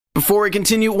Before we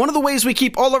continue, one of the ways we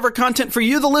keep all of our content for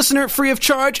you, the listener, free of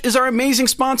charge is our amazing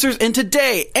sponsors, and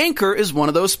today, Anchor is one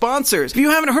of those sponsors. If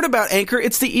you haven't heard about Anchor,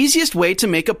 it's the easiest way to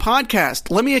make a podcast.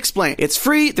 Let me explain. It's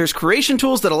free, there's creation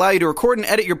tools that allow you to record and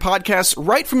edit your podcasts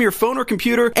right from your phone or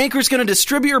computer. Anchor's going to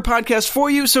distribute your podcast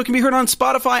for you so it can be heard on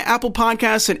Spotify, Apple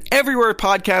Podcasts, and everywhere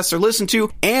podcasts are listened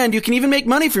to, and you can even make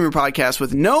money from your podcast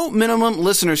with no minimum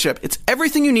listenership. It's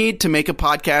everything you need to make a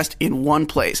podcast in one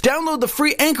place. Download the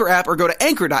free Anchor app or go to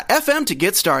anchor.fm to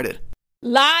get started.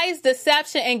 Lies,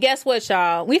 deception, and guess what,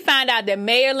 y'all? We find out that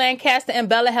Mayor Lancaster and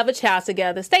Bella have a child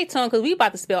together. Stay tuned because we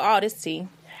about to spill all this tea.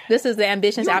 This is the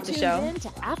Ambitions After Show. You're tuned in to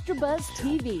AfterBuzz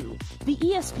TV, the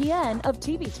ESPN of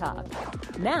TV talk.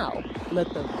 Now,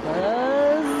 let the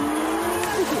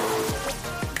buzz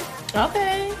begin.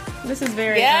 Okay. This is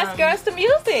very... Yes, girls to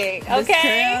music.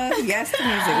 Okay. Yes to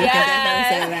music.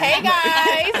 Yes. Hey,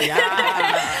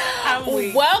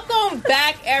 guys. Welcome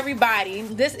back, everybody.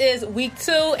 This is week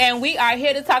 2, and we are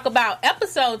here to talk about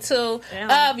episode 2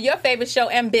 of your favorite show,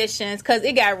 Ambitions, because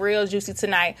it got real juicy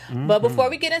tonight. Mm-hmm. But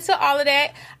before we get into all of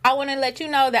that, I want to let you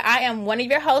know that I am one of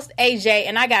your hosts, AJ,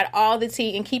 and I got all the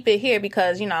tea and keep it here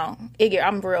because, you know,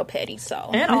 I'm real petty,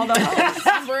 so. And all the hosts.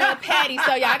 I'm real petty,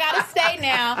 so y'all got to stay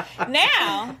now.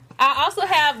 Now, I also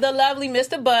have the lovely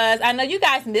Mr. Buzz. I know you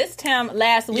guys missed him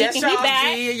last week, and he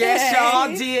back.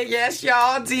 Yes,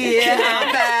 y'all did.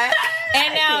 I'm back.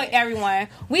 And now, everyone,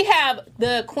 we have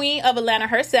the Queen of Atlanta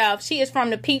herself. She is from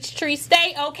the Peachtree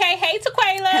State. Okay, hey,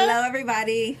 Taquayla. Hello,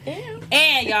 everybody.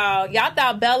 And y'all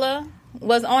thought Bella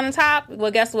was on top.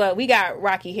 Well, guess what? We got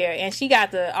Rocky here, and she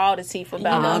got all the tea for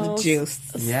Bella. All the juice.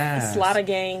 Yes. Slaughter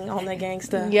gang on that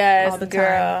gangsta. Yes, all the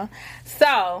girl. Time.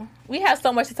 So, we have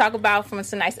so much to talk about from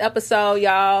tonight's episode,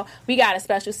 y'all. We got a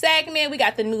special segment. We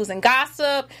got the news and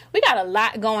gossip. We got a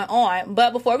lot going on.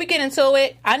 But before we get into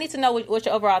it, I need to know what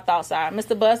your overall thoughts are.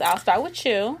 Mr. Buzz, I'll start with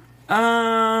you.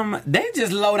 They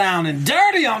just low down and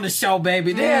dirty on the show,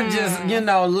 baby. They're just,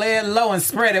 lay it low and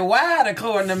spread it wide,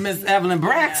 according to Miss Evelyn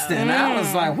Braxton. I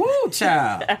was like, woo,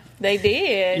 child. They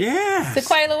did. Yeah.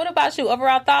 Sequela, what about you?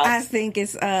 Overall thoughts? I think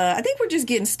we're just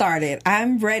getting started.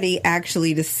 I'm ready,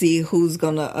 actually, to see who's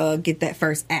gonna get that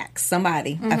first axe.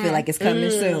 Somebody. I feel like it's coming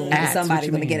soon. Axe,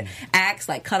 somebody's gonna get an axe,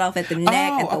 like cut off at the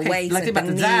neck, at the waist, like at about the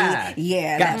to knees. die.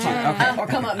 Yeah, Gotcha. that part. Okay. Or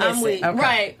come up missing. I'm weak. Okay.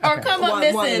 Right. Or come up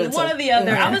missing. One or the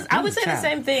other. I would say the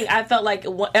same thing. I felt like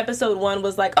episode 1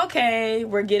 was like, okay,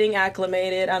 we're getting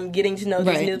acclimated. I'm getting to know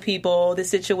these new people, this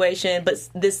situation. But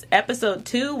this episode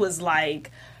 2 was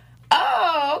like,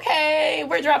 oh, okay,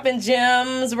 we're dropping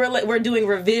gems. We're doing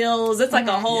reveals. It's like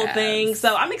a whole thing.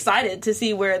 So I'm excited to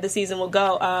see where the season will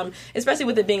go, especially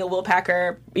with it being a Will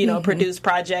Packer, produced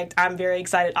project. I'm very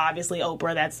excited. Obviously,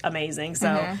 Oprah, that's amazing.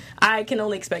 So I can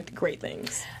only expect great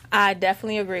things. I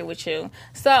definitely agree with you.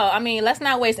 So, let's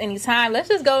not waste any time. Let's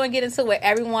just go and get into what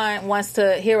everyone wants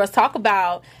to hear us talk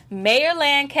about. Mayor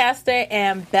Lancaster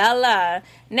and Bella.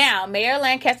 Now, Mayor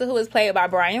Lancaster, who is played by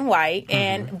Brian White,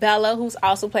 and Bella, who's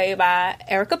also played by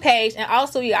Erica Page. And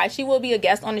also, you guys, she will be a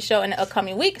guest on the show in the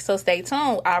upcoming week, so stay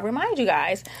tuned. I'll remind you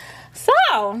guys.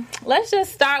 So, let's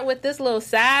just start with this little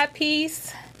side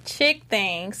piece chick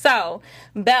thing. So,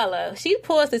 Bella, she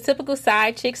pulls the typical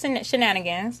side chick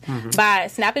shenanigans by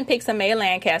snapping pics of Mayor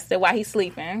Lancaster while he's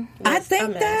sleeping. I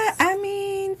think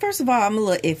first of all, I'm a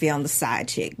little iffy on the side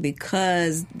chick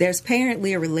because there's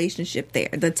apparently a relationship there.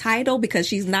 The title, because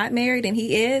she's not married and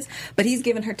he is, but he's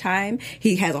given her time.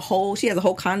 She has a whole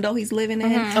condo he's living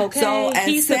in. Okay. So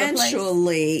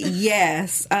essentially,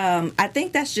 yes, I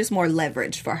think that's just more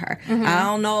leverage for her. I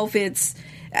don't know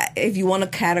if you want to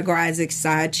categorize it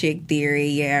side chick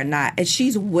theory, or not. And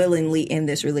she's willingly in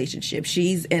this relationship.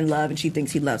 She's in love and she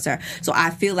thinks he loves her. So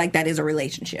I feel like that is a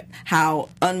relationship. How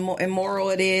immoral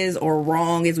it is or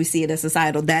wrong as we see it as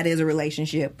societal, that is a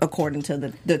relationship according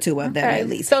to the two of them, at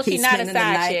least. So she's not a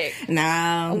side chick?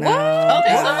 No.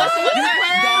 Okay, so what's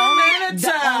the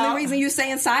only reason you're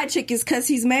saying side chick is because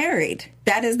he's married.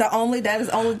 That is the only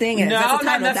thing. That's a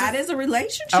title. That is a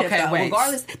relationship, though. Wait.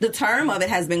 Regardless, the term of it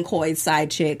has been coined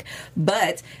side chick,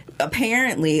 but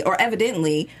apparently, or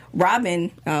evidently,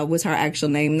 Robin was her actual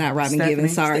name, not Robin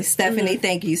Givens. Sorry, Stephanie.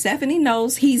 Thank you. Stephanie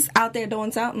knows he's out there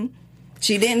doing something.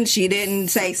 She didn't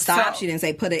say stop. She didn't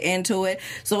say put an end to it.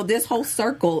 So this whole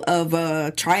circle of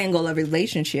a triangle of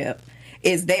relationship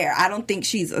is there. I don't think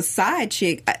she's a side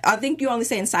chick. I think you're only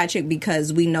saying side chick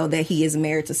because we know that he is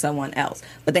married to someone else,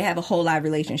 but they have a whole live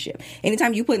relationship.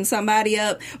 Anytime you putting somebody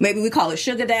up, maybe we call it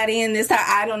sugar daddy in this time,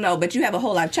 I don't know, but you have a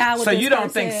whole live child with so this you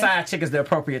don't person. think side chick is the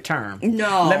appropriate term?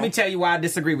 No. Let me tell you why I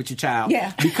disagree with you, child.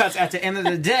 Yeah. Because at the end of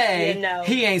the day,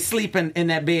 he ain't sleeping in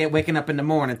that bed waking up in the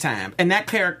morning time. And that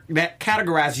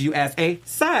categorizes you as a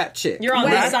side chick. You're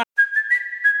on that side.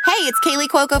 Hey, it's Kaylee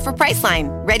Cuoco for Priceline.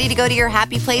 Ready to go to your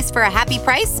happy place for a happy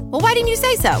price? Well, why didn't you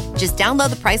say so? Just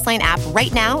download the Priceline app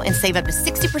right now and save up to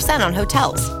 60% on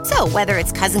hotels. So whether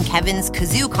it's Cousin Kevin's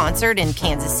Kazoo Concert in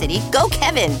Kansas City, go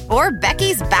Kevin, or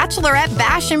Becky's Bachelorette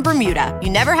Bash in Bermuda,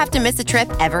 you never have to miss a trip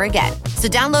ever again. So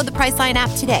download the Priceline app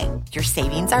today. Your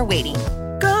savings are waiting.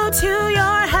 Go to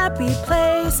your happy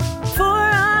place for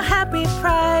a happy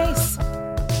price.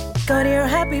 Go to your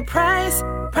happy price,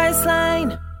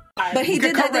 Priceline. But he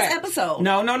did that this episode.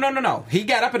 No. He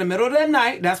got up in the middle of the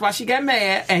night. That's why she got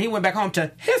mad. And he went back home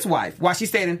to his wife while she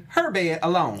stayed in her bed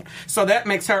alone. So that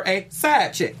makes her a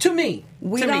side chick. To me.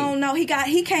 We don't know.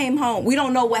 He came home. We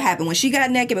don't know what happened. When she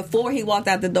got naked, before he walked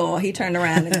out the door, he turned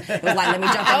around and was like, let me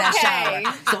jump in that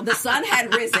shower. So the sun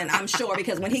had risen, I'm sure,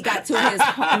 because when he got to his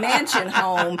mansion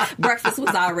home, breakfast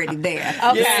was already there.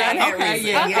 Okay. The sun had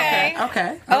risen.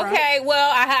 Okay.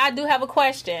 Well, I do have a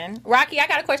question. Rocky, I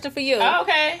got a question for you. Oh,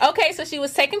 okay. Okay, so she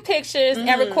was taking pictures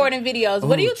and recording videos.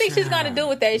 What do you think she's going to do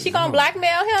with that? Is she going to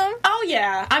blackmail him? Oh,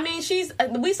 yeah. I mean,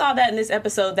 we saw that in this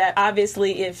episode, that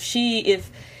obviously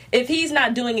if he's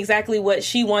not doing exactly what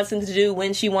she wants him to do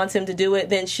when she wants him to do it,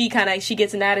 then she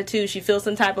gets an attitude. She feels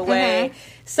some type of way.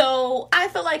 So I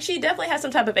feel like she definitely has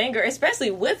some type of anger,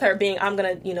 especially with her being, I'm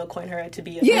going to, coin her to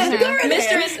be a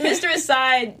mistress,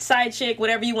 side chick,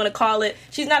 whatever you want to call it.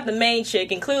 She's not the main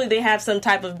chick, and clearly they have some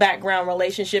type of background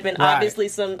relationship and obviously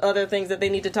some other things that they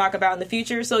need to talk about in the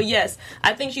future. So yes,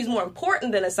 I think she's more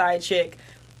important than a side chick,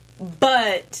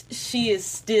 but she is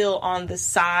still on the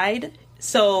side.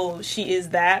 So she is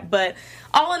that. But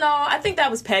all in all, I think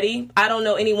that was petty. I don't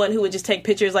know anyone who would just take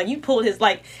pictures. Like, you pulled his,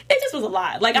 like, it just was a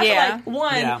lot. Like, I feel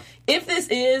like, if this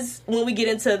is, when we get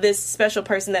into this special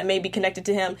person that may be connected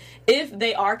to him, if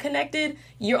they are connected,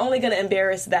 you're only going to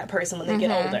embarrass that person when they get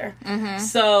older.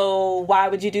 So why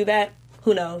would you do that?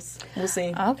 Who knows? We'll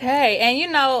see. Okay.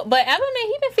 And, but Evelyn,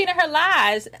 he been feeding her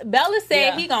lies. Bella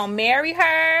said he gonna marry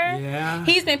her. Yeah.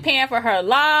 He's been paying for her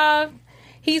love.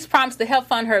 He's promised to help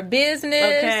fund her business.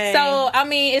 Okay. So, I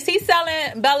mean, is he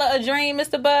selling Bella a dream,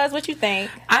 Mr. Buzz? What you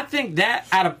think? I think that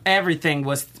out of everything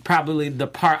was probably the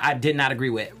part I did not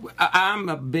agree with. I'm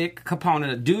a big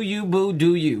component of do you, boo,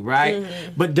 do you, right?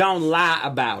 But don't lie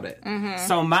about it.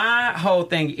 So my whole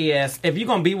thing is, if you're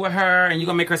going to be with her and you're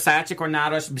going to make her side chick or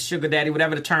not, or sugar daddy,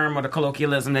 whatever the term or the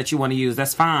colloquialism that you want to use,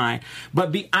 that's fine.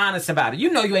 But be honest about it.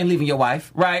 You know you ain't leaving your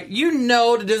wife, right? You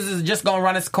know that this is just going to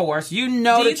run its course. You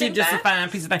know that you're just a fine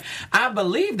piece of thing. I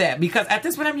believe that, because at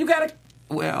this point you got to,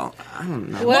 well, I don't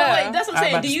know. Well, wait, that's what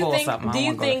I'm saying. Do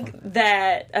you think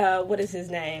that what is his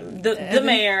name? The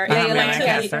mayor,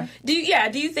 Lancaster. Do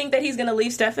you think that he's going to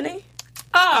leave Stephanie?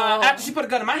 After she put a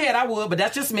gun in my head, I would, but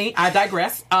that's just me. I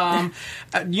digress. I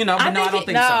don't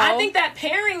think so. I think that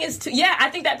pairing is too. Yeah, I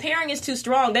think that pairing is too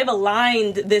strong. They've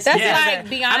aligned this. That's like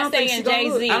Beyonce and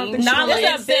Jay-Z.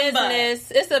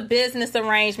 It's a business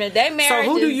arrangement. They married.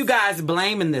 So who do you guys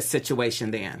blame in this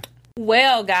situation then?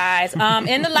 Well, guys,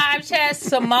 in the live chat,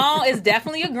 Simone is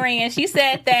definitely agreeing. She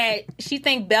said that she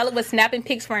think Bella was snapping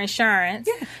pics for insurance.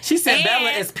 Yeah. She said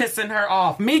Bella is pissing her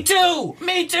off. Me too.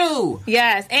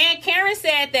 Yes. And Karen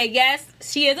said that, yes,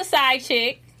 she is a side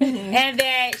chick. And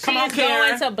that she is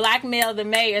going to blackmail the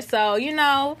mayor. So,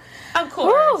 of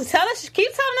course.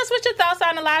 Keep telling us what your thoughts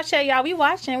are in the live chat, y'all. We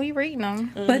watching, we reading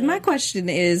them. But my question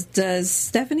is, does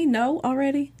Stephanie know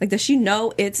already? Like, does she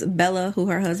know it's Bella who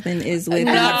her husband is with?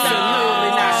 No, absolutely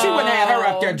not. She wouldn't have her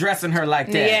up there dressing her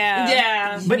like that.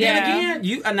 Yeah. But then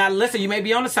again, now listen, you may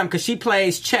be onto something, because she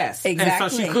plays chess. Exactly.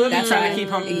 And so she could be trying to keep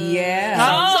him.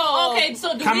 Yeah.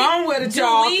 So come on with it,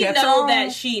 y'all. Do we know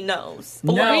that she knows?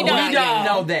 No, we don't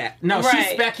know that. No, she's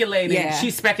speculating. Yeah.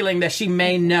 She's speculating that she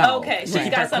may know. Okay, so she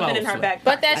got something in her back.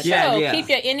 But that's true. Yeah. Keep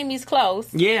your enemies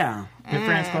close. Yeah. Your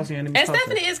friends close, your enemies close. And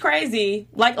Stephanie is crazy.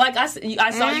 Like I saw you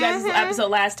guys' episode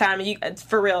last time, and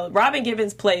for real, Robin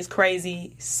Givens plays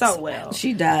crazy so well.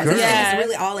 She does. Yeah, it's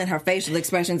really all in her facial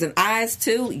expressions and eyes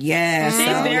too. Yeah,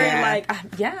 she's very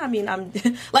I mean, I'm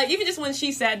like, even just when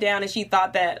she sat down and she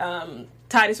thought that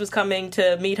Titus was coming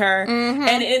to meet her,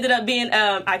 and it ended up being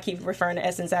I keep referring to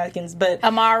Essence Atkins, but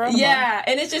Amara. Yeah,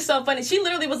 and it's just so funny. She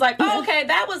literally was like, "Oh, okay,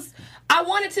 I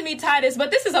wanted to meet Titus,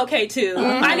 but this is okay too.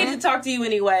 I need to talk to you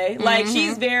anyway." Like,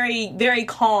 she's very, very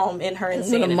calm in her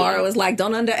insanity. Amara was like,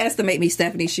 "Don't underestimate me,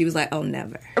 Stephanie." She was like, "Oh,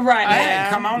 never." Right. Hey,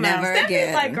 come on now. Never Stephanie's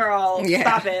again. like, "Girl,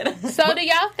 stop it." So do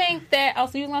y'all think that? Oh,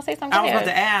 so you want to say something? I was about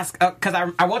to ask, because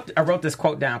I wrote this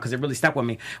quote down because it really stuck with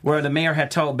me, where the mayor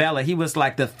had told Bella, he was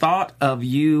like, "The thought of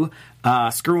you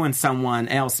screwing someone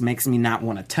else makes me not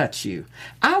want to touch you."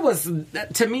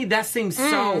 To me, that seems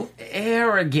so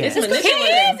arrogant. It's manipulative. He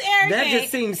is arrogant. that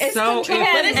just seems so. He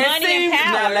has money and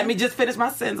power. No, let me just finish my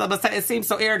sentence. I was gonna say it seems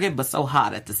so arrogant, but so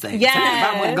hot at the same time.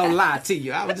 Yes. I wouldn't go lie to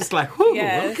you. I was just like, whoo,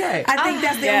 okay. I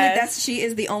think she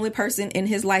is the only person in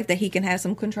his life that he can have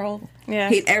some control. Yeah.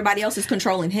 Everybody else is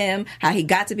controlling him, how he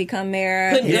got to become mayor,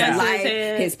 his life,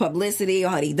 his publicity, or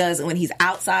how he does it when he's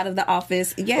outside of the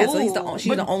office. Yeah, so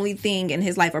she's the only thing in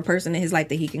his life or person in his life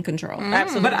that he can control.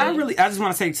 Absolutely. But I just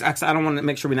want to say, I don't want to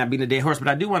make sure we're not beating a dead horse, but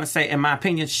I do want to say, in my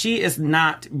opinion, she's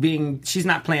not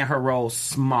playing her role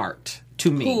smart. To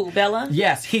me. Who, Bella?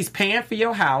 Yes, he's paying for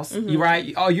your house,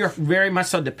 right? Oh, you're very much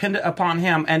so dependent upon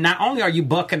him. And not only are you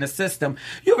bucking the system,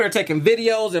 you were taking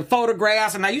videos and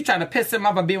photographs, and now you're trying to piss him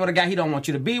off by being with a guy he don't want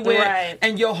you to be with. Right.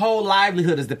 And your whole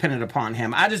livelihood is dependent upon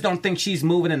him. I just don't think she's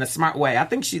moving in a smart way. I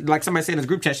think she, like somebody said in this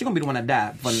group chat, she's going to be the one that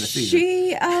died for the season.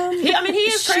 He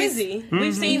is crazy.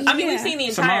 We've seen the entire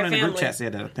Simone family. in the group chat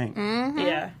said that, I think.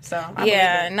 Yeah, so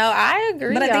I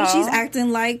agree. But I think she's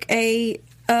acting like a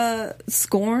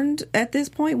scorned at this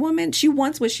point woman. She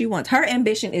wants what she wants. Her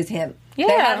ambition is him. Yeah.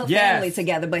 They have a family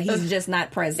together, but he's just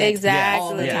not present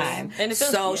all the time. And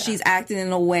she's acting in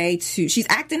a way she's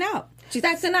acting out. She's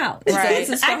acting out. And right. so this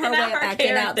is for her way of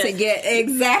acting out to get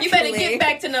exactly. You better get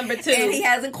back to number 2. And he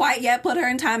hasn't quite yet put her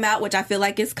in timeout, which I feel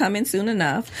like is coming soon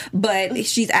enough. But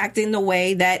she's acting the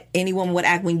way that any woman would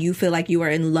act when you feel like you are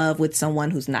in love with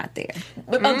someone who's not there.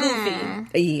 A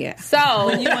goofy. Yeah. So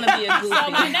when you want to be a goofy.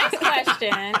 So my next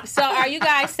question. So are you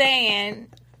guys saying,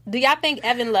 do y'all think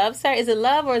Evan loves her? Is it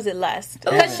love or is it lust?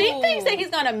 Because she thinks that he's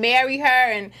going to marry her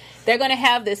and they're going to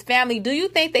have this family. Do you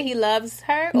think that he loves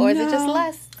her or is it just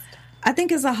lust? I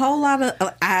think it's a whole lot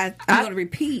of. I'm going to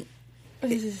repeat.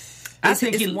 I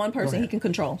think it's one person he can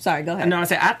control. Sorry, go ahead. No,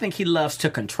 I think he loves to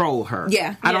control her.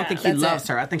 Yeah. I don't think he loves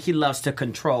her. I think he loves to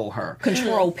control her.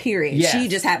 Control, period. Yes. She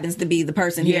just happens to be the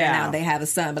person here now. They have a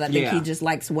son, but I think he just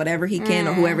likes whatever he can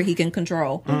or whoever he can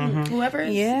control. Whoever.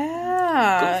 Yeah.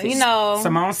 You know.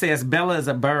 Simone says Bella is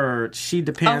a bird. She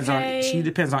depends on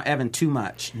Evan too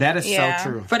much. That is so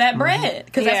true. For that bread.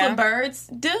 Because that's what birds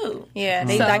do. Yeah,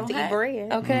 they like to eat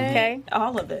bread. Okay.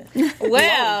 All of it.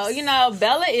 Well, you know,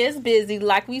 Bella is busy.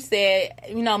 Like we said,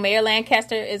 you know, Mayor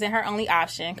Lancaster isn't her only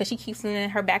option because she keeps it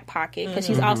in her back pocket because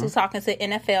she's also talking to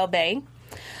NFL Bay.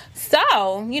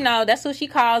 So, you know, that's who she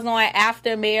calls on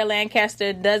after Mayor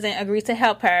Lancaster doesn't agree to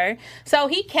help her. So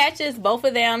he catches both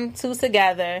of them two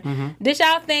together. Did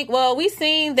y'all think, well, we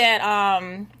seen that,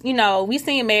 you know, we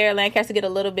seen Mayor Lancaster get a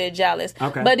little bit jealous.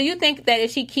 Okay. But do you think that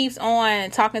if she keeps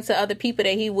on talking to other people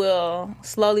that he will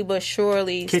slowly but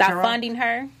surely stop funding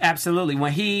her? Absolutely.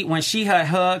 When she had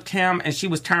hugged him and she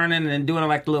was turning and doing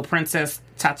like the little princess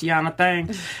Tatiana thing,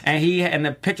 and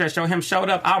the picture showed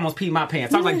up, I almost peed my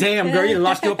pants. I was like, damn, girl, you done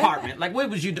lost your apartment. Like,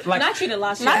 what was you like? Not you done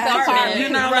lost your apartment. You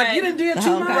know, like, you done did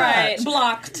too much. Right.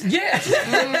 Blocked. Yeah.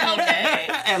 Okay.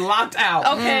 And locked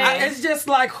out. Okay. It's just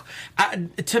like,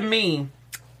 to me,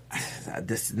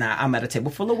 this now I'm at a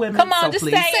table full of women. Come on, so just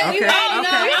please. say it.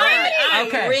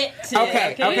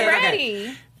 Okay.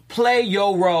 Ready. Play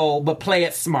your role, but play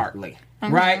it smartly.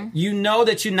 Right? You know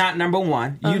that you're not number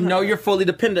one. You know you're fully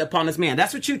dependent upon this man.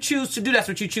 That's what you choose to do. That's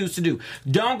what you choose to do.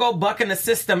 Don't go bucking the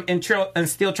system and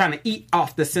still trying to eat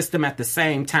off the system at the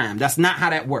same time. That's not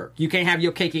how that works. You can't have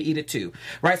your cake and eat it too.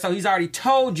 Right? So he's already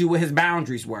told you what his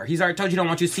boundaries were. He's already told you he don't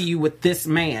want you to see you with this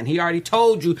man. He already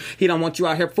told you he don't want you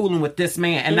out here fooling with this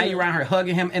man. And now you're around here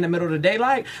hugging him in the middle of the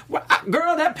daylight. Well,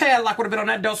 girl, that padlock would have been on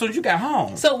that door as soon as you got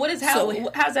home. So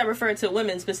how's that referred to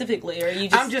women specifically? Or are you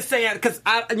just... I'm just saying, because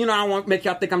I don't want to make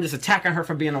y'all think I'm just attacking her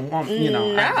for being a woman. You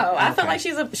know, I feel like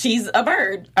she's a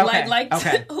bird.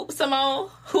 Okay. Simone,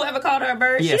 whoever called her a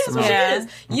bird, Yeah, she is what she is.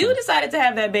 You decided to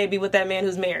have that baby with that man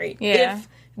who's married. Yeah. If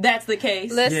that's the case.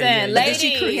 Listen, ladies.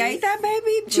 Did she create that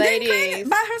baby? She didn't create it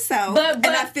by herself. But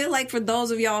I feel like for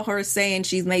those of y'all who are saying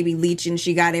she's maybe leeching,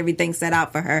 she got everything set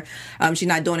out for her, she's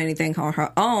not doing anything on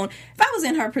her own. If I was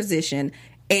in her position,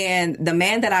 and the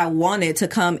man that I wanted to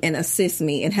come and assist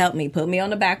me and help me, put me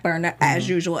on the back burner as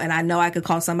usual, and I know I could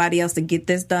call somebody else to get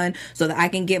this done so that I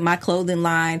can get my clothing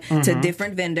line to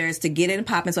different vendors to get it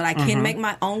popping so that I can make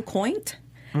my own coin,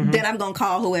 then I'm going to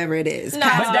call whoever it is. No,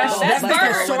 but that's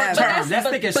thinking short term. That's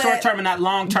thinking but- short term and not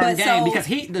long term but game so- because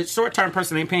the short term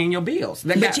person ain't paying your bills.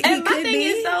 But he And my could thing be.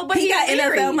 is, though, but he got he's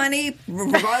married. NFL money,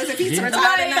 regardless if he's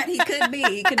retired or not. He could be.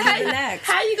 He could be the next.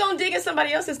 How you gonna dig in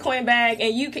somebody else's coin bag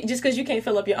and just because you can't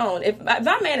fill up your own? If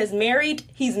my man is married,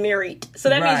 he's married. So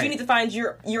that means you need to find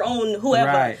your own whoever.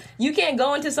 Right. You can't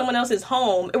go into someone else's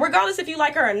home, regardless if you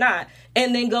like her or not,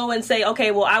 and then go and say,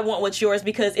 okay, well, I want what's yours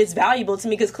because it's valuable to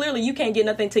me. Because clearly you can't get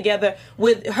something together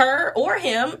with her or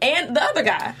him and the other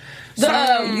guy.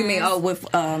 You mean with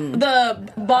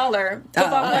the baller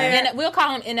football player? And we'll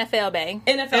call him NFL Bay.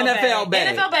 NFL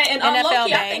Bay. And on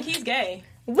low-key, I think he's gay.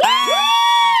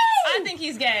 I think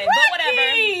he's gay, but whatever.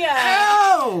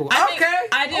 Oh, okay.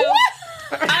 I do.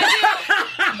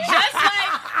 Just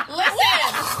like,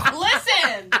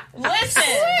 listen.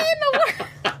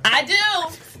 I do.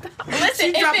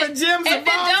 Listen, if it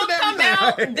don't come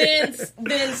out,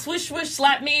 then swish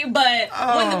slap me. But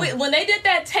when they did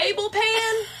that table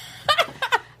pan,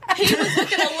 he was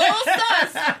looking a little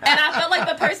sus, and I felt like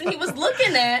the person he was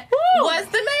looking at was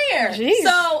the mayor. Jeez.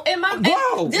 So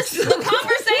the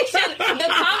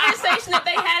conversation that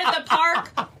they had at the park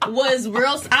was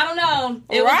real. I don't know.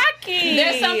 It was Rocky.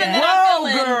 There's something that I'm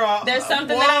feeling. Girl. There's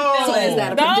something that I'm feeling. So is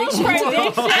that a Those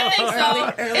predictions. I think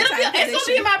so. It's gonna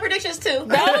be in my predictions too.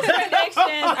 Those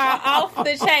predictions are off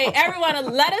the chain.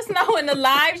 Everyone, let us know in the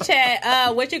live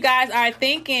chat what you guys are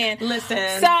thinking.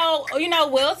 Listen. So,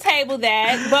 we'll table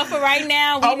that. But for right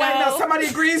now, we know. Somebody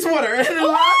agrees with her. Hey,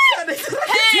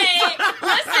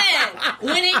 listen.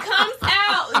 When it comes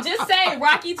out, just say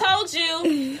Rocky told you.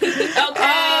 Okay.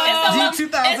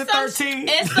 D2013.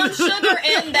 It's some sugar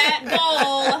in that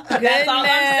bowl. That's all I'm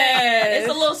saying. It's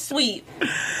a little sweet.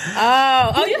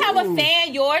 Oh, you have a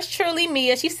fan, yours truly,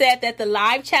 Mia. She said that the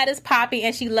live chat is poppy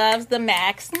and she loves the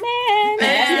Max Man.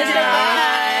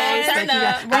 Turn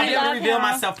up. I'm going to reveal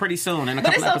myself pretty soon in a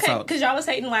couple episodes. But it's okay, because y'all was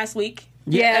hating last week.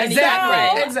 Yeah,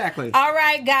 exactly. All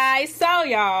right, guys. So,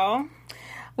 y'all,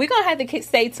 we're going to have to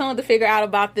stay tuned to figure out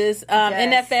about this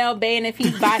NFL ban if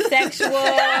he's bisexual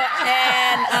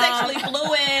and sexually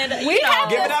fluid. We have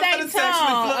to stay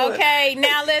tuned. Okay,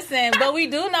 now listen, but we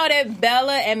do know that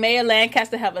Bella and Mayor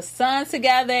Lancaster have a son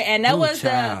together, and that was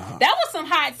some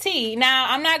hot tea. Now,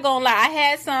 I'm not going to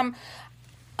lie.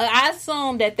 I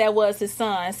assumed that was his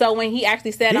son. So when he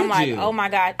actually said, I'm like, oh my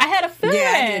God. I had a feeling.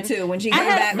 Yeah, I did too. When she came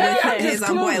back with his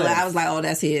abuela, I was like, oh,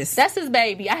 that's his. That's his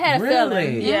baby. I had a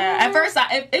feeling. Yeah. At first,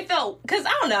 it felt, because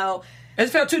I don't know. It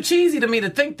felt too cheesy to me to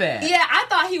think that. Yeah, I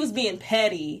thought he was being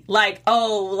petty. Like,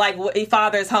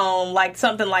 father's home, like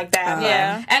something like that.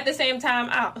 Yeah. At the same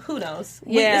time, who knows?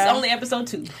 Yeah. It's only episode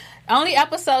 2. Only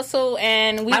episode 2,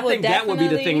 and I think that would be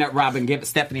the thing that Robin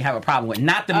Stephanie have a problem with.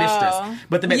 Not the mistress,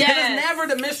 but the baby. Because it's never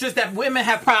the mistress that women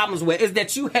have problems with. Is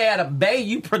that you had a baby,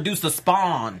 you produced a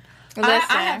spawn. I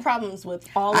have problems with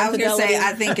all of the I was going to say,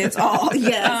 I think it's all,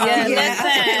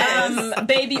 listen,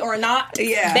 baby or not.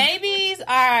 Yeah. Babies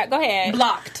are, go ahead.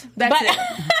 Blocked. That's it.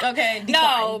 Okay,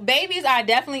 decline. No, babies are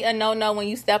definitely a no-no when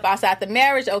you step outside the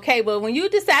marriage, okay, but when you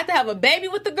decide to have a baby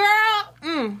with the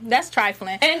girl, that's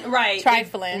trifling. And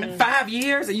trifling. 5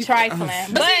 years? And you trifling.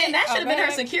 But that should have been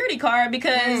her security card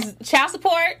because child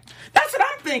support. That's what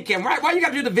I'm thinking, right? Why you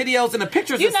got to do the videos and the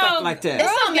pictures and stuff like that?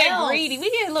 Girls get greedy.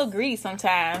 We get a little greedy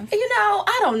sometimes.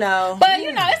 I don't know. But,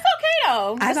 it's okay,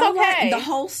 though. It's okay. The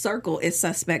whole circle is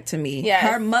suspect to me. Yes.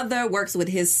 Her mother works with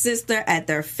his sister at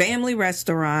their family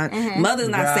restaurant. Mother's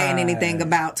not saying anything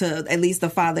to at least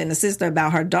the father and the sister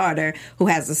about her daughter who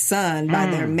has a son by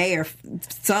their mayor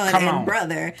son and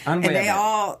brother. And they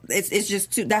all, it's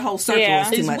just that whole circle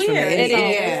is too much for me. It is.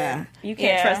 Yeah. You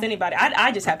can't trust anybody.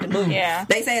 I just have to move. Yeah.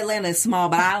 They say Atlanta is small,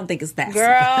 but I don't think it's that small.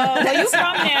 Well, you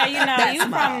from there, you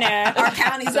from there. Our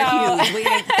counties are huge. We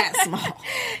ain't that small.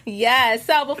 Yeah.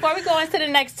 So before we go into the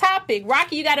next topic,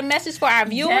 Rocky, you got a message for our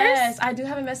viewers? Yes, I do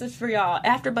have a message for y'all.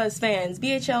 AfterBuzz fans,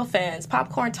 BHL fans,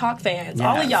 Popcorn Talk fans,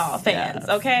 all of y'all fans,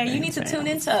 okay? You need to tune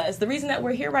into us. The reason that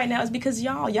we're here right now is because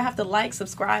y'all have to like,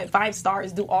 subscribe, 5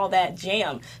 stars, do all that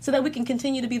jam so that we can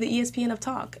continue to be the ESPN of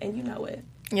talk, and you know it.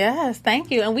 Yes,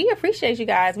 thank you. And we appreciate you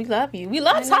guys. We love you. We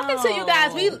love talking to you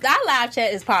guys. Our live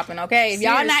chat is popping, okay? If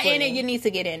y'all not in it, you need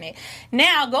to get in it.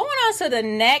 Now, going on to the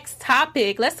next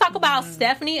topic, let's talk about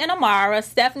Stephanie and Amara.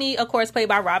 Stephanie, of course, played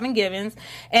by Robin Givens,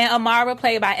 and Amara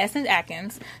played by Essence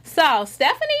Atkins. So,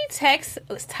 Stephanie texts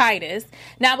Titus.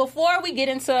 Now, before we get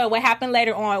into what happened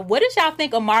later on, what did y'all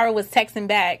think Amara was texting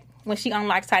back when she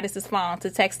unlocked Titus's phone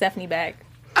to text Stephanie back?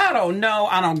 I don't know.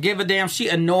 I don't give a damn. She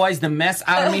annoys the mess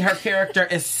out of me. Her character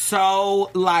is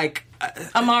so,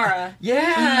 Amara.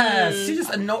 Yes. She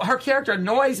just her character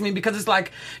annoys me because it's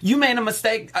like, you made a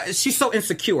mistake. She's so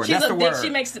insecure. That's the word. She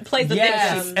plays the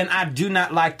victim. And I do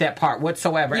not like that part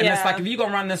whatsoever. And it's like, if you're going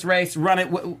to run this race, run it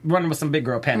with some big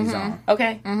girl panties on.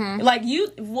 Okay. Like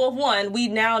we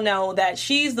now know that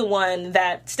she's the one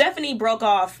that Stephanie broke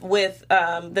off with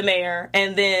the mayor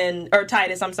or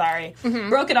Titus, I'm sorry.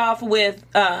 Broke it off with,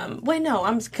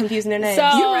 I'm confusing their names.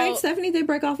 So, you're right, Stephanie did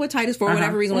break off with Titus for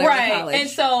whatever reason when they were in college. And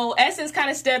so essence kind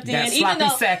of stepped in. That Even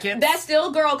though seconds. that's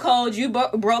still girl code, you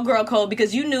broke girl code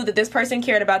because you knew that this person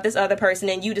cared about this other person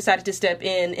and you decided to step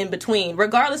in between.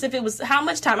 Regardless if it was how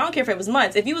much time, I don't care if it was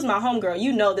months. If you was my homegirl,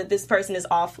 you know that this person is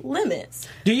off limits.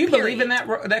 Do you believe in that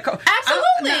code?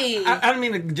 Absolutely. I don't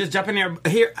mean to just jump in there.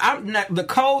 The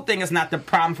code thing is not the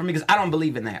problem for me because I don't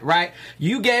believe in that, right?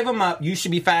 You gave him up. You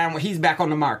should be fine when he's back on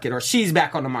the market or she's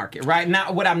back on the market, right?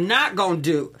 Now, what I'm not going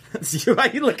to do... Why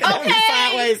you looking at me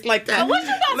sideways like that? What you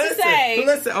about to say?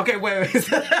 Listen, okay, wait.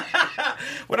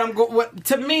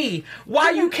 To me,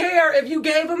 why you care if you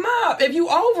gave him up? If you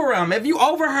over him? If you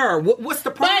over her? What's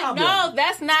the problem? But no,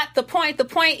 that's not the point. The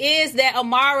point is that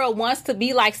Amara wants to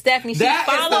be like Stephanie. She's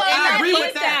following I agree her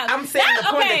with that. footsteps. I'm saying the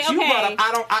point that you brought up.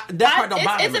 That part don't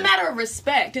bother me. It's a matter of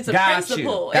respect. It's a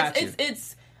principle.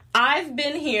 It's I've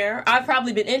been here. I've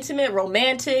probably been intimate,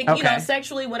 romantic,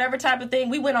 sexually, whatever type of thing.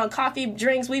 We went on coffee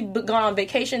drinks. We've gone on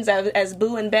vacations as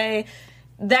Boo and Bae.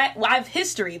 That I have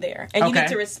history there, and you need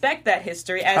to respect that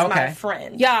history as my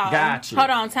friend. Y'all, got you. Hold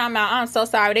on, time out. I'm so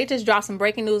sorry. They just dropped some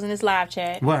breaking news in this live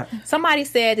chat. What? Somebody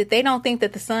said that they don't think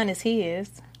that the son is his.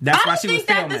 That's why she was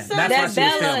filming. That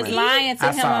Bella is lying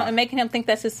to him and making him think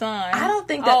that's his son. I don't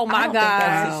think that. Oh my God,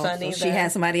 that's his son either. She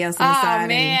had somebody else on the side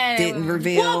and didn't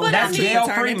reveal. Well, but that's Gail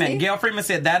Freeman. Gail Freeman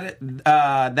said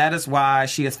that is why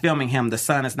she is filming him. The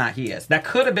son is not his. That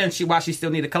could have been why she still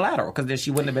needed collateral because then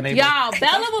she wouldn't have been able. Y'all,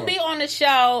 Bella will be on the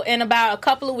show in about a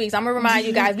couple of weeks. I'm gonna remind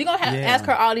you guys. We're gonna ask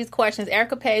her all these questions.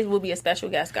 Erica Page will be a special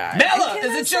guest, guys. Bella,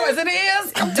 is it true? Is it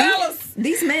his? Tell us.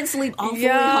 These men sleep awfully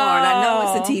hard. I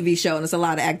know it's a TV show and it's a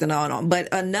lot of acting on, but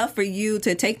enough for you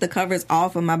to take the covers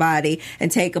off of my body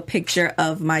and take a picture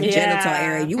of my genital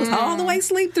area. You was all the way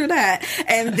asleep through that.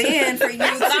 And then for you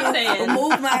to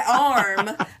move my arm,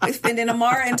 and then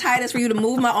Amara and Titus for you to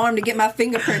move my arm to get my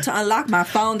fingerprint to unlock my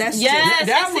phone. That's and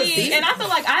I feel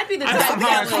like I'd be the type to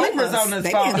have on this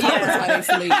phone.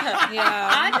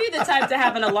 I'd be the type to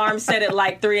have an alarm set at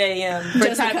like 3 a.m.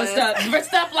 for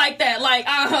stuff like that. Like,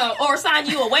 or sign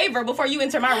you a waiver before you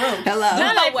enter my room. Hello.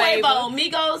 Just like Quavo,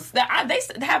 Migos, they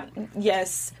have,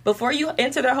 before you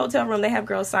enter their hotel room, they have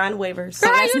girls sign waivers. So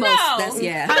that's most,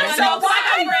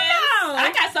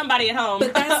 I got somebody at home.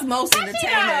 But that's most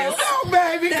entertainers. Oh,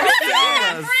 baby.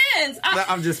 Friends.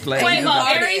 I'm just playing.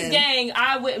 Quavo, Aries gang,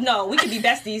 we could be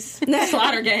besties.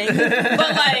 Slaughter gang.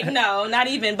 But like, no, not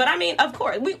even. But I mean, of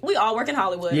course, we all work in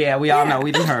Hollywood. Yeah, we all know.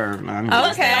 We done heard. Okay.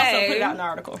 They also put it out in an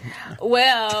article.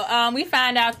 Well, we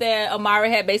find out that Amara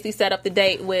had basically set up the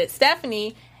date with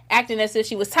Stephanie, acting as if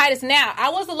she was Titus. Now, I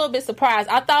was a little bit surprised.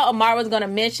 I thought Amara was going to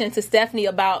mention to Stephanie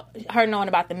about her knowing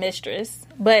about the mistress,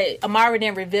 but Amara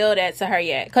didn't reveal that to her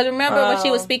yet. Because remember when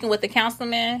she was speaking with the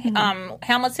councilman,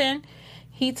 Hamilton,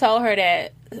 he told her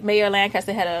that Mayor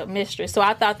Lancaster had a mistress. So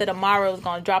I thought that Amara was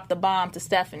going to drop the bomb to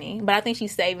Stephanie, but I think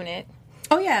she's saving it.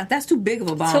 Oh, yeah. That's too big of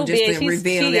a bomb to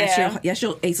reveal. That's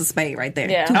your ace of spade right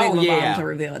there. Yeah. Too big of a bomb to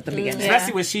reveal at the beginning.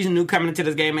 Especially when she's new coming into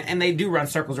this game, and they do run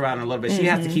circles around her a little bit. She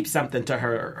has to keep something to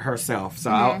herself. So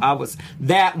I was,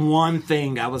 that one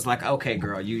thing, I was like, okay,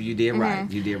 girl, you did right.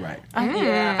 You did right.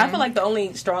 I feel like the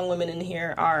only strong women in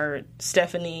here are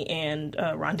Stephanie and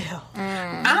Rondell.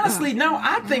 Honestly, no,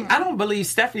 I don't believe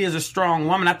Stephanie is a strong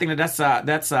woman. I think that's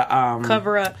a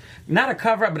cover up. Not a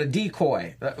cover up, but a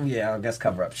decoy. I guess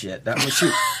cover up shit. That was shoot.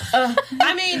 I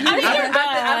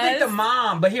think the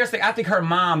mom, but here's the thing. I think her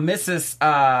mom,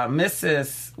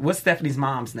 Mrs. What's Stephanie's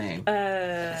mom's name?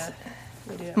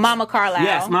 Mama Carlisle.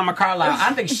 Yes, Mama Carlisle.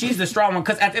 I think she's the strong one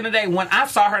because at the end of the day, when I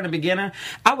saw her in the beginning,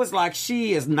 I was like,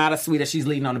 she is not as sweet as she's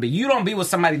leading on to be. You don't be with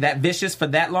somebody that vicious for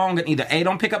that long and either A,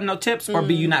 don't pick up no tips, or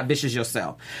B, you not vicious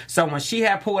yourself. So when she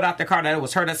had pulled out the car that it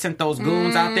was her that sent those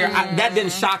goons out there, that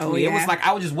didn't shock me. It was like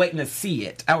I was just waiting to see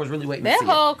it. I was really waiting to see it.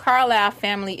 That whole Carlisle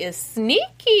family is sneaky.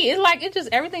 It's like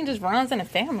everything just runs in the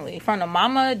family. From the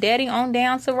mama, daddy on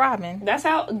down to Robin. That's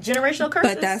how generational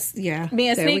curses. But that's, being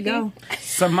there sneaky. We go.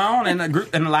 Simone in the group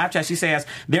in the live chat, she says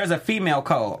there's a female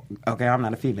code. Okay, I'm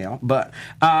not a female, but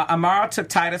Amara took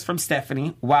Titus from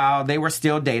Stephanie while they were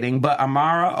still dating, but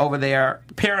Amara over there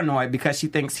paranoid because she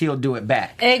thinks he'll do it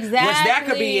back. Exactly. Which that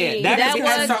could be it. That could be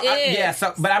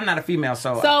it. But I'm not a female,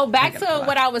 so back to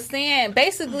what I was saying.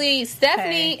 Basically,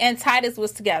 Stephanie and Titus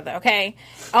was together. Okay,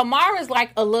 Amara's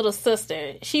like a little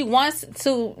sister. She wants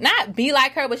to not be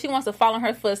like her, but she wants to follow in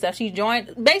her footsteps. She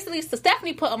joined. Basically, so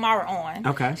Stephanie put Amara on.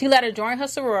 Okay. She let her join her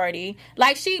sorority.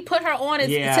 Like, she put her on it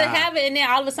to have it, and then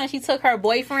all of a sudden she took her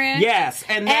boyfriend. Yes.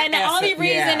 And the only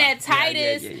reason that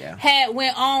Titus had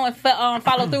went on and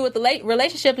followed through with the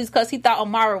relationship is because he thought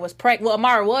Amara was pregnant. Well,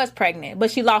 Amara was pregnant, but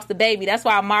she lost the baby. That's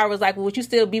why Amara was like, well, would you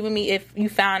still be with me if you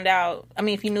found out,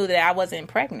 if you knew that I wasn't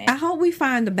pregnant? I hope we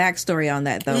find the backstory on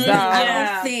that, though. I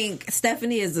don't think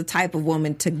Stephanie is the type of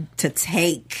woman to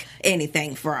take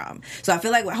anything from. So I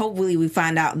feel like hopefully we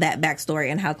find out that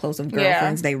backstory and how close of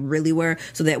girlfriends they really were,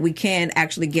 so that we can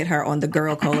actually get her on the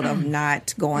girl code of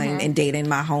not going and dating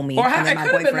my homie or and then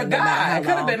my boyfriend. It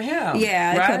could have been him.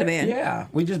 Yeah, right? It could have been. Yeah,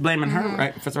 we just blaming her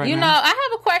right now. I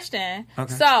have a question.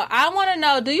 Okay. So I want to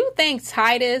know: do you think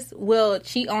Titus will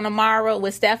cheat on Amara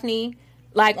with Stephanie,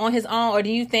 like on his own, or do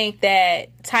you think that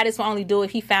Titus will only do it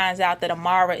if he finds out that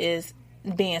Amara is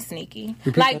being sneaky?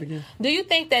 Repeat that again. Do you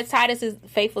think that Titus is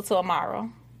faithful to Amara?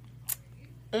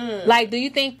 Like, do you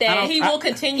think that he will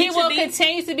continue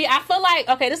to be? I feel like,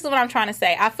 okay, this is what I'm trying to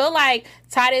say. I feel like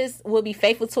Titus will be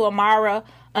faithful to Amara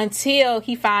until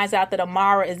he finds out that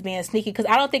Amara is being sneaky, because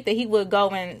I don't think that he would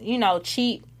go and,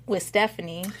 cheat with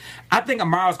Stephanie. I think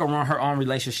Amara's going to ruin her own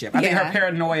relationship. I think her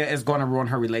paranoia is going to ruin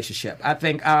her relationship. I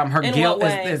think her guilt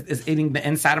is eating the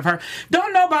inside of her.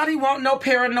 Don't nobody want no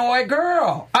paranoid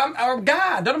girl. Or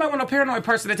God. Don't nobody want no paranoid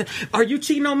person. Are you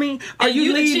cheating on me? Are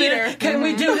you leaving? Can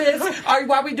we do this?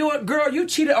 Why we do it? Girl, you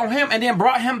cheated on him and then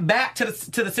brought him back to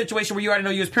the situation where you already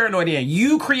know you was paranoid in.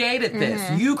 You created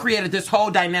this. You created this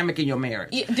whole dynamic in your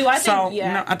marriage. Do I think?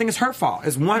 I think it's her fault.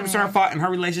 It's 100% her fault in her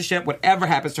relationship. Whatever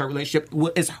happens to her relationship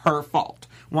is her fault.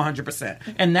 100%.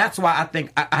 And that's why I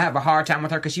think I have a hard time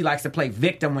with her, because she likes to play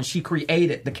victim when she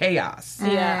created the chaos.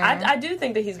 Yeah, I do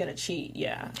think that he's going to cheat,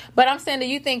 But I'm saying, do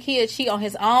you think he'll cheat on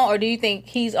his own, or do you think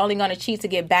he's only going to cheat to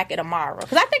get back at Amara?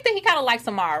 Because I think that he kind of likes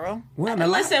Amara. Well,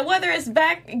 listen, whether it's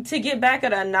to get back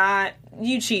at or not,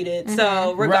 you cheated.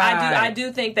 So I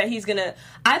do think that he's going to...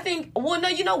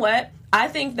 you know what? I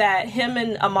think that him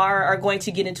and Amara are going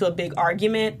to get into a big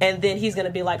argument, and then he's going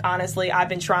to be like, honestly,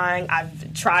 I've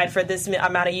tried for this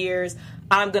amount of years,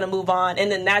 I'm going to move on.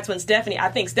 And then that's when I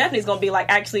think Stephanie's going to be like,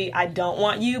 actually, I don't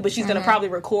want you, but she's going to probably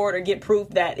record or get proof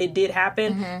that it did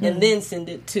happen, and then send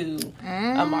it to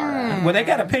Amara. Well, they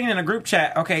got an opinion in a group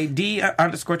chat. Okay,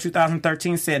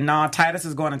 D_2013 said, nah, Titus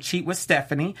is going to cheat with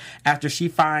Stephanie after she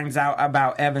finds out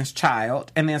about Evan's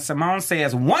child. And then Simone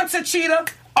says, once a cheater,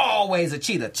 always a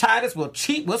cheater. Titus will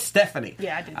cheat with Stephanie.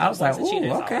 Yeah, I did. I was like,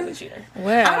 ooh, okay. Always a cheater.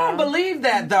 Well, I don't believe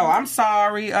that, though. I'm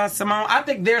sorry, Simone. I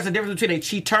think there's a difference between a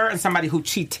cheater and somebody who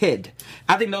cheated.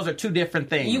 I think those are two different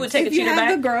things. You would take a cheater back? You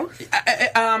have the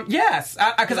growth. Yes,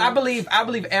 because I believe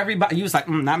everybody. You was like,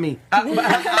 not me.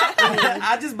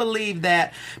 I just believe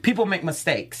that people make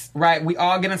mistakes, right? We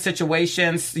all get in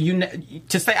situations.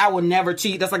 To say I would never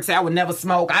cheat, that's like say I would never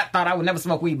smoke. I thought I would never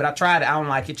smoke weed, but I tried it. I don't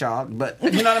like it, y'all. But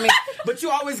you know what I mean? But you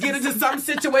always get into some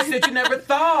situation that you never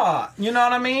thought. You know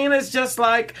what I mean? It's just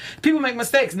like people make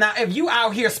mistakes. Now, if you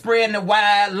out here spreading the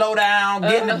wide, low down,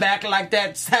 getting the back like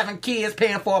that, having kids,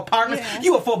 paying for apartments,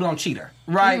 you a full-blown cheater,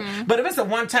 right? But if it's a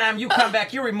one time, you come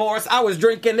back, you remorse, I was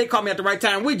drinking, they called me at the right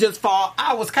time, we just fought,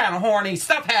 I was kind of horny,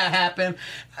 stuff had happened,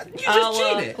 you just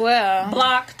cheated. Well,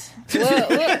 blocked. Well,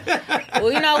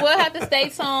 we'll have to stay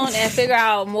tuned and figure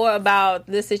out more about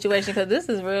this situation, because this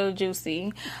is real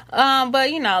juicy. But,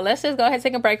 let's just go ahead and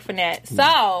take a break from that.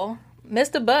 So,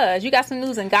 Mr. Buzz, you got some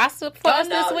news and gossip for us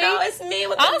this week? No, it's me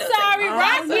with the I'm news. sorry,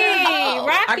 Rocky.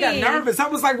 I got nervous. I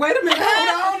was like, wait a minute,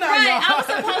 hold on now. Right, I was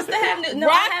supposed to have news. No,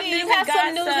 Rocky, you have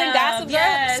some news and gossip.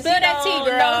 Yes, Spill that tea,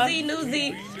 girl.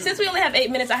 Nosy. Since we only have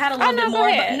 8 minutes, I had a little bit more.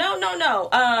 But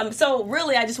no. So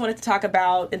really, I just wanted to talk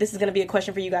about, and this is going to be a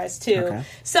question for you guys too. Okay.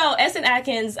 So Essen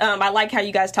Atkins, I like how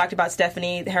you guys talked about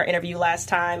Stephanie, her interview last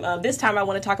time. This time I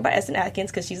want to talk about Essen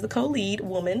Atkins because she's the co-lead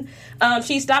woman.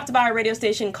 She stopped by a radio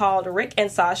station called Rick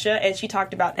and Sasha, and she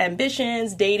talked about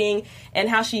ambitions, dating, and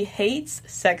how she hates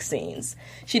sex scenes.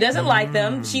 She doesn't like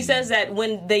them. She says that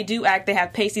when they do act, they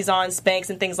have pasties on, Spanx,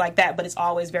 and things like that, but it's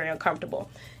always very uncomfortable.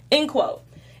 End quote.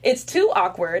 It's too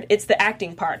awkward. It's the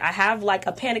acting part. I have like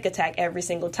a panic attack every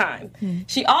single time.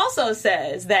 She also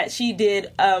says that she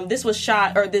did, this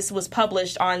was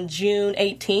published on June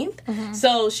 18th.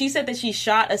 So she said that she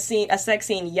shot a sex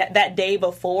scene that day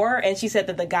before, and she said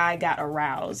that the guy got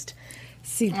aroused.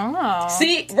 See,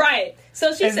 right.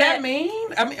 So she said... Is that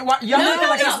mean? I mean, y'all looking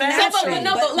like it's nasty.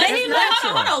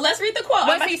 Hold on. Let's read the quote.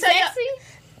 Was he sexy?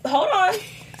 Hold on.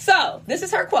 So, this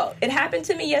is her quote. It happened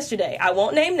to me yesterday. I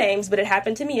won't name names, but it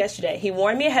happened to me yesterday. He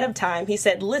warned me ahead of time. He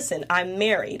said, listen, I'm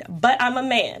married, but I'm a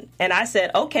man. And I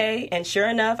said, okay. And sure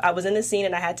enough, I was in the scene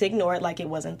and I had to ignore it like it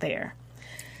wasn't there.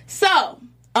 So,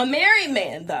 a married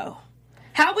man, though.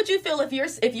 How would you feel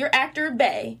if your actor,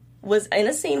 Bae, was in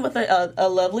a scene with a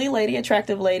lovely lady,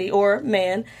 attractive lady or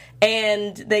man,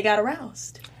 and they got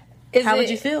aroused. How would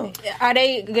you feel? Are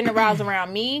they getting aroused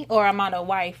around me, or am I a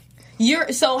wife?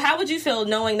 So how would you feel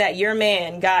knowing that your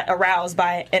man got aroused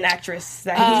by an actress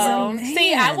that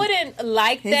see, I wouldn't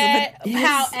like that.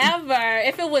 However,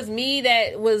 if it was me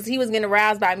he was getting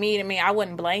aroused by me, I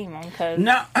wouldn't blame him. Cause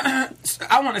no,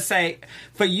 I want to say,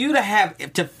 for you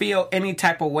to feel any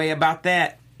type of way about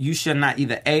that, you should not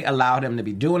either A, allow them to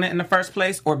be doing it in the first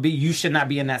place, or B, you should not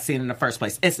be in that scene in the first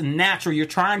place. It's natural. You're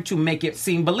trying to make it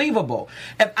seem believable.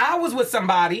 If I was with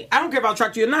somebody, I don't care if I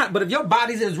attract you or not, but if your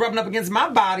bodies is rubbing up against my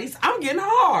bodies, I'm getting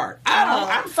hard.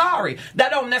 I'm sorry.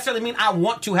 That don't necessarily mean I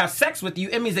want to have sex with you.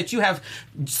 It means that you have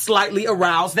slightly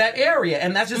aroused that area,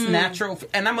 and that's just natural.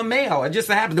 And I'm a male. It just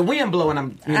happens. The wind blowing,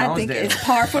 I think it's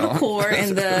par for the core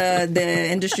in the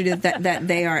industry that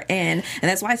they are in, and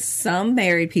that's why some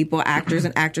married people, actors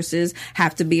and actresses,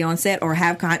 have to be on set or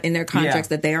have in their contracts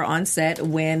that they are on set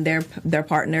when their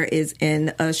partner is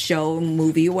in a show,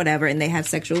 movie, or whatever, and they have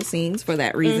sexual scenes for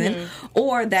that reason,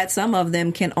 or that some of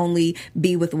them can only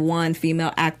be with one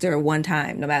female actor one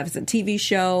time, no matter if it's a TV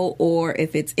show or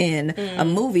if it's in a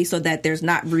movie, so that there's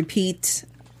not repeat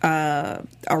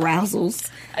arousals,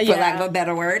 for lack of a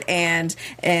better word, and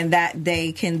that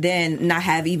they can then not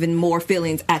have even more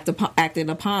feelings acted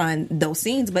upon those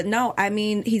scenes. But no, I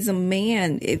mean, he's a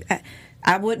man.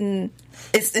 I wouldn't.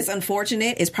 It's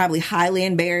unfortunate. It's probably highly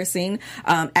embarrassing.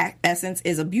 Essence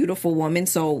is a beautiful woman,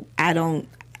 so I don't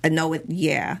know it.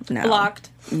 Yeah, no. Blocked.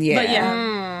 Yeah, but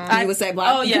yeah, you would say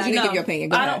blocked. Oh yeah, you can give your opinion.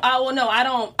 Go ahead. I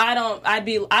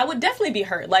would definitely be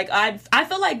hurt. Like I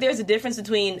feel like there's a difference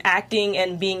between acting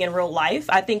and being in real life.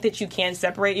 I think that you can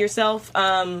separate yourself.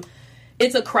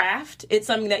 It's a craft. It's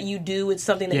something that you do. It's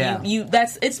something that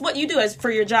it's what you do as for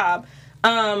your job.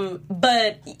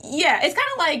 But yeah, it's kind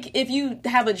of like if you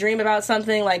have a dream about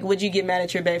something. Like, would you get mad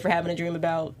at your babe for having a dream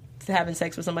about having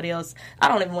sex with somebody else? I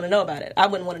don't even want to know about it. I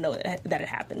wouldn't want to know that it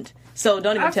happened. So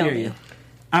don't even tell me.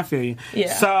 I feel you.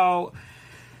 Yeah. So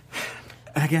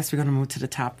I guess we're going to move to the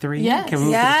top 3. Yes. Can we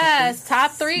move to the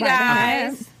top 3,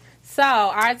 guys. So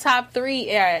our top 3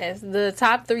 is the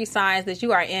top 3 signs that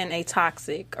you are in a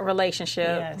toxic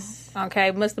relationship. Yes.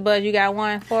 Okay, Mr. Buzz, you got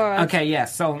one for us? Okay,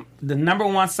 yes. So the number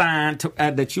one sign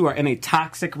that you are in a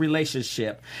toxic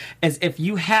relationship is if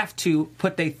you have to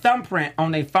put their thumbprint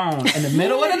on their phone in the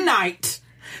middle of the night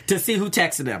to see who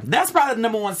texted them. That's probably the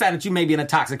number one sign that you may be in a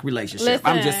toxic relationship. Listen,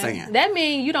 I'm just saying. That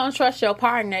means you don't trust your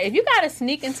partner. If you got to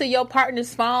sneak into your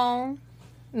partner's phone,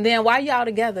 then why y'all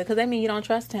together? Because that means you don't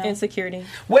trust him. Insecurity.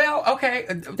 Well, okay.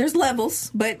 There's levels,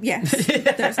 but yes,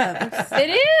 there's levels. It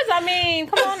is. I mean,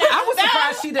 come on now. I was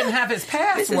surprised she didn't have his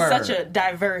password. This is such a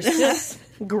diverse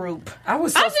group. I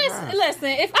was so surprised. Listen,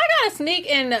 if I gotta sneak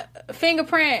in the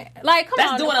fingerprint, like, come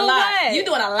That's on, doing a lot. What? You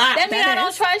doing a lot. That means I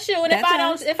don't trust you, and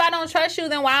if I don't trust you,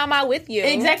 then why am I with you?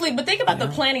 Exactly. But think about the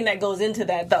planning that goes into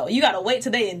that, though. You gotta wait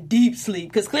till they in deep sleep,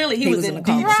 because clearly he was in deep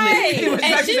sleep. Right.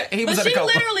 He was she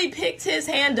literally picked his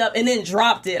hand up and then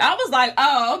dropped it. I was like,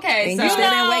 oh, okay. And so you still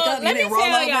didn't wake up. You didn't roll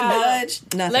over, nudge.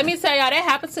 Nothing. Let me tell y'all, that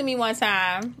happened to me one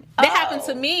time. That happened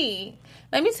to me.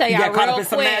 Let me tell y'all real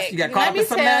quick. Let me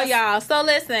tell y'all. So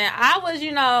listen, I was,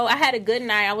 I had a good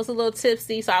night. I was a little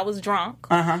tipsy, so I was drunk.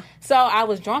 So I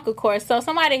was drunk, of course. So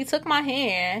somebody took my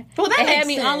hand and had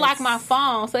me unlock my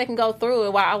phone so they can go through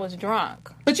it while I was drunk.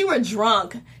 But you were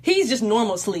drunk. He's just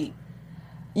normal sleep.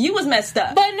 You was messed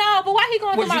up. But why he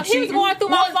going through my phone? He was going through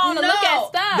my phone to look at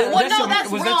stuff.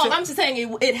 That's wrong. I'm just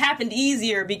saying it happened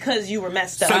easier because you were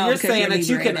messed up. So you're saying that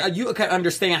you can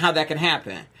understand how that can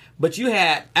happen. But you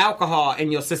had alcohol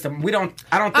in your system. I don't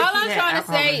think all I'm trying to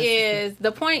say is,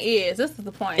 this is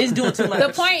the point. It's doing too much.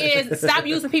 The point is, stop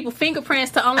using people's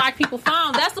fingerprints to unlock people's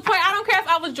phones. That's the point. I don't care if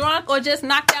I was drunk or just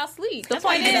knocked out sleep. The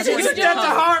point is, you use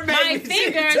my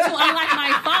finger to unlock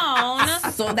my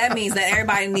phone. So that means that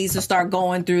everybody needs to start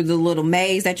going through the little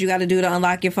maze that you got to do to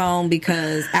unlock your phone,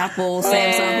 because Apple,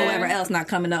 Samsung, whoever else not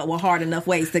coming up with hard enough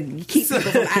ways to keep people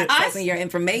from accessing your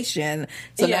information.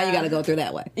 So now you got to go through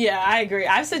that way. Yeah, I agree.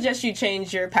 I suggest you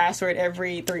change your password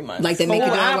every 3 months. Like they make you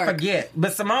do I work. forget.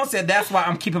 But Simone said that's why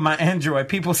I'm keeping my Android.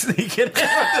 People sneaking in.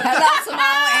 Hello, Simone.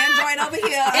 Android over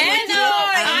here.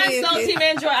 I'm so team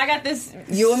Android. I got this.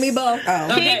 You and me both.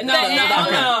 Oh. Okay, no.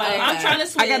 I'm trying to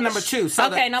switch. I got number 2. So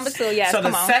number 2, yes. So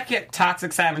the second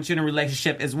toxic sign that you're in a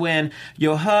relationship is when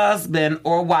your husband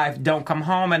or wife don't come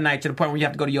home at night to the point where you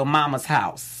have to go to your mama's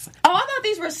house. Oh, I thought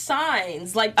these were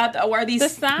signs. Like, are these the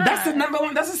signs? That's the number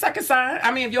one. That's the second sign.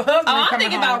 I mean, if your husband. I'm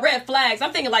thinking about red flags.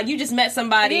 I'm thinking like you just met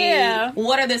somebody. Yeah.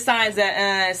 What are the signs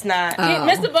that it's not?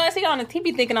 Mr. Buzz, he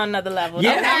be thinking on another level.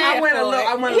 Yeah, I went a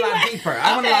lot deeper.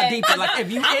 I went a lot deeper. Like if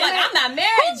you, I'm not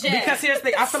married yet. Because here's the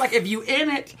thing. I feel like if you in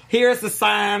it, here's the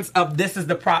signs of this is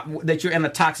the that you're in a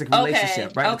toxic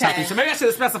relationship, right? Okay. So maybe I should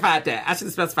have specified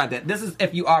that. This is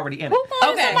if you already in it. Who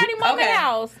going to somebody's mother's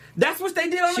house? That's what they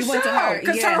did on the show. Went to her.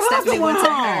 Yeah, Stephanie went to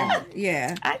her.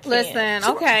 Yeah. Listen,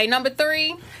 okay, number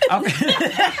 3. Okay.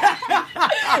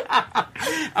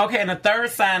 Okay, and the third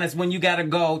sign is when you got to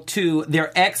go to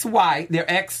their ex-wife, their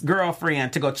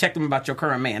ex-girlfriend to go check them about your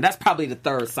current man. That's probably the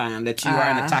third sign that you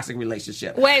are in a toxic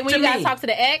relationship. Wait, when you got to talk to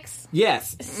the ex?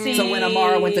 Yes. So when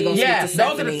Amara went to go speak to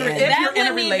Stephanie. Those are the 3. If you're in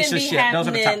a relationship, those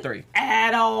are the top 3.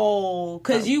 At all.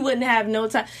 Because you wouldn't have no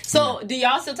time. So do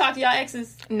y'all still talk to y'all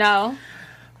exes? No.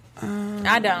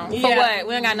 I don't. For what?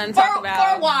 We ain't got nothing to talk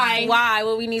about. For why? Why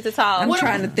would we need to talk? I'm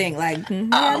trying to think like,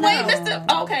 wait,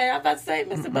 Mr. Okay, I'm about to say,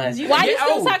 Mr. Buzz. Why you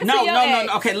still talking to your ex?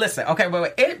 No. Okay, listen. Okay,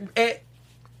 wait. It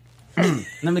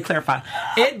let me clarify.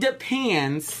 It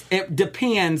depends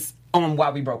on why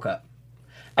we broke up.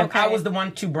 If I was the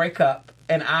one to break up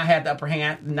and I had the upper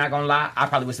hand, not gonna lie, I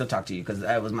probably would still talk to you because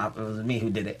it was me who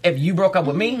did it. If you broke up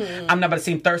with me, I'm not gonna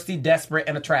seem thirsty, desperate,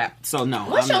 and a trap. So no.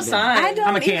 What's your sign?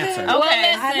 I'm a Cancer. Well,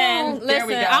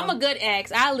 listen. I'm a good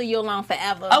ex. I'll leave you alone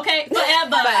forever. Okay,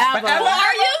 forever. Who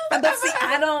are you? But see,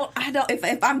 I don't.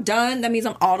 If I'm done, that means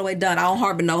I'm all the way done. I don't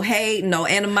harbor no hate, no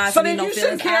animosity, so then no you feelings.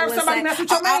 Shouldn't care if somebody messes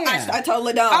with your man. I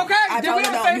totally don't. Okay, I totally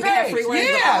don't. You can have free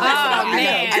reign.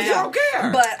 I don't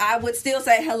care. But I would still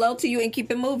say hello to you and keep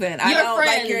it moving. I don't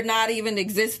like you're not even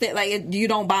existent. Like you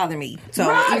don't bother me. So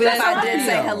even if I did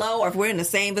say hello, or if we're in the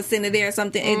same vicinity or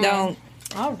something, it don't.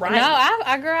 All right. No,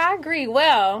 I agree.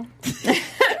 Well,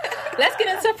 let's get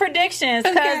into predictions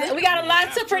because we got a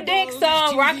lot to predict.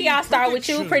 So, Rocky, I'll start with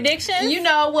you. Predictions? You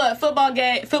know what? Football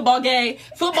Bay is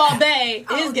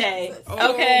gay.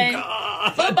 Okay.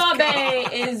 Football Bay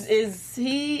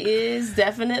is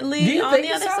definitely on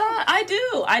the other side. I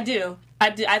do.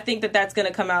 I think that's going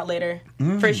to come out later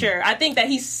for sure. I think that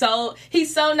he's so nice. You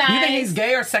think he's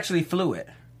gay or sexually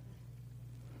fluid?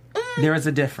 There is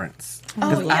a difference.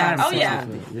 Oh yeah.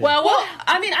 Well,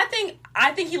 I mean, I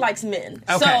think he likes men.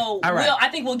 Okay. So right. I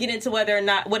think we'll get into whether or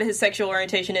not what his sexual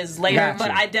orientation is later. Gotcha.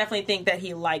 But I definitely think that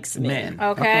he likes men.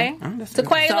 Okay.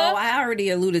 Tequila? So I already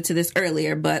alluded to this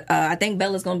earlier, but I think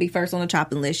Bella's going to be first on the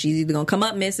chopping list. She's either going to come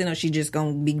up missing or she's just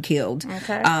going to be killed.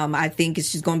 Okay. I think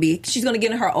she's going to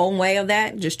get in her own way of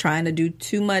that, just trying to do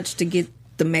too much to get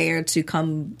the mayor to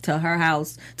come to her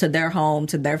house, to their home,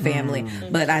 to their family.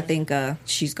 But I think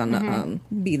she's going to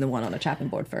be the one on the chopping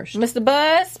board first. Mr.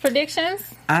 Buzz, predictions?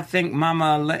 I think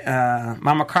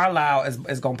Mama Carlisle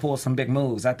is going to pull some big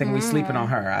moves. I think we're sleeping on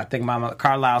her. I think Mama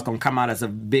Carlisle is going to come out as a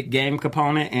big game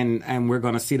component, and we're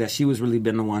going to see that she was really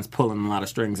been the ones pulling a lot of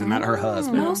strings and not her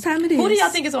husband. Most time it is. Who do y'all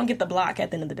think is going to get the block at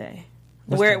the end of the day?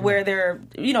 Where they're,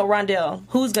 Rondell,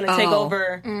 who's going to take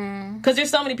over? Because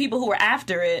there's so many people who are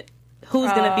after it.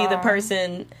 Who's going to be the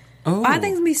person? I think it's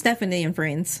going to be Stephanie and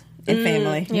friends and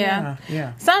family. Yeah.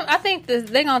 I think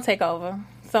they're going to take over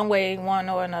some way, one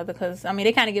or another, because, I mean,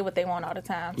 they kind of get what they want all the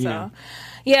time. So,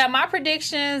 yeah, my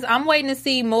predictions, I'm waiting to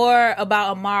see more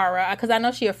about Amara, because I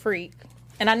know she a freak.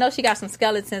 And I know she got some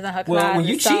skeletons in her closet. Well, when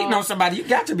you cheating on somebody, you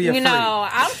got to be a freak.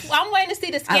 I'm waiting to see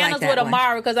the scandals with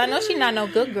Amara because I know she's not no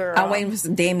good girl. I'm waiting for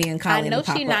some Damian Collins. I know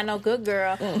she's not no good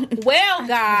girl. Well,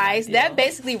 guys, that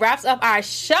basically wraps up our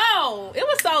show. It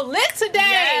was so lit today.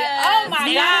 Yes. Oh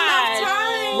my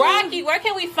God, Rocky, where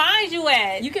can we find you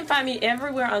at? You can find me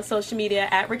everywhere on social media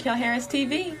at Raquel Harris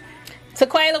TV.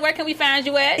 Tequila, where can we find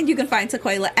you at? And you can find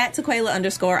Tequila at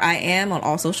Tequila_IAM on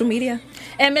all social media.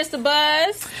 And Mr.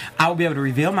 Buzz? I will be able to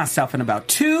reveal myself in about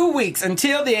 2 weeks.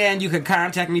 Until then, you can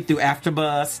contact me through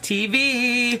AfterBuzz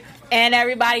TV. And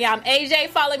everybody, I'm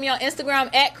AJ. Follow me on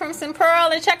Instagram at Crimson Pearl.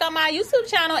 And check out my YouTube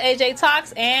channel, AJ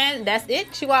Talks. And that's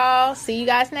it, you all. See you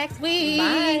guys next week.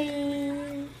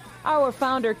 Bye. Our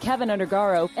founder, Kevin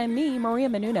Undergaro, and me, Maria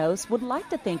Menounos, would like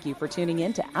to thank you for tuning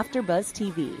in to AfterBuzz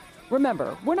TV.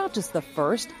 Remember, we're not just the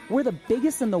first, we're the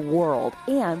biggest in the world,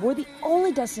 and we're the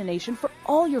only destination for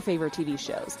all your favorite TV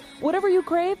shows. Whatever you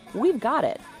crave, we've got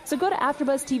it. So go to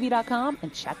AfterBuzzTV.com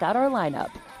and check out our lineup.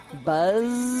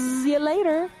 Buzz you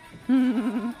later.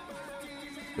 The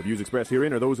views expressed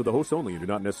herein are those of the hosts only and do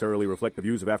not necessarily reflect the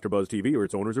views of AfterBuzz TV or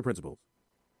its owners or principals.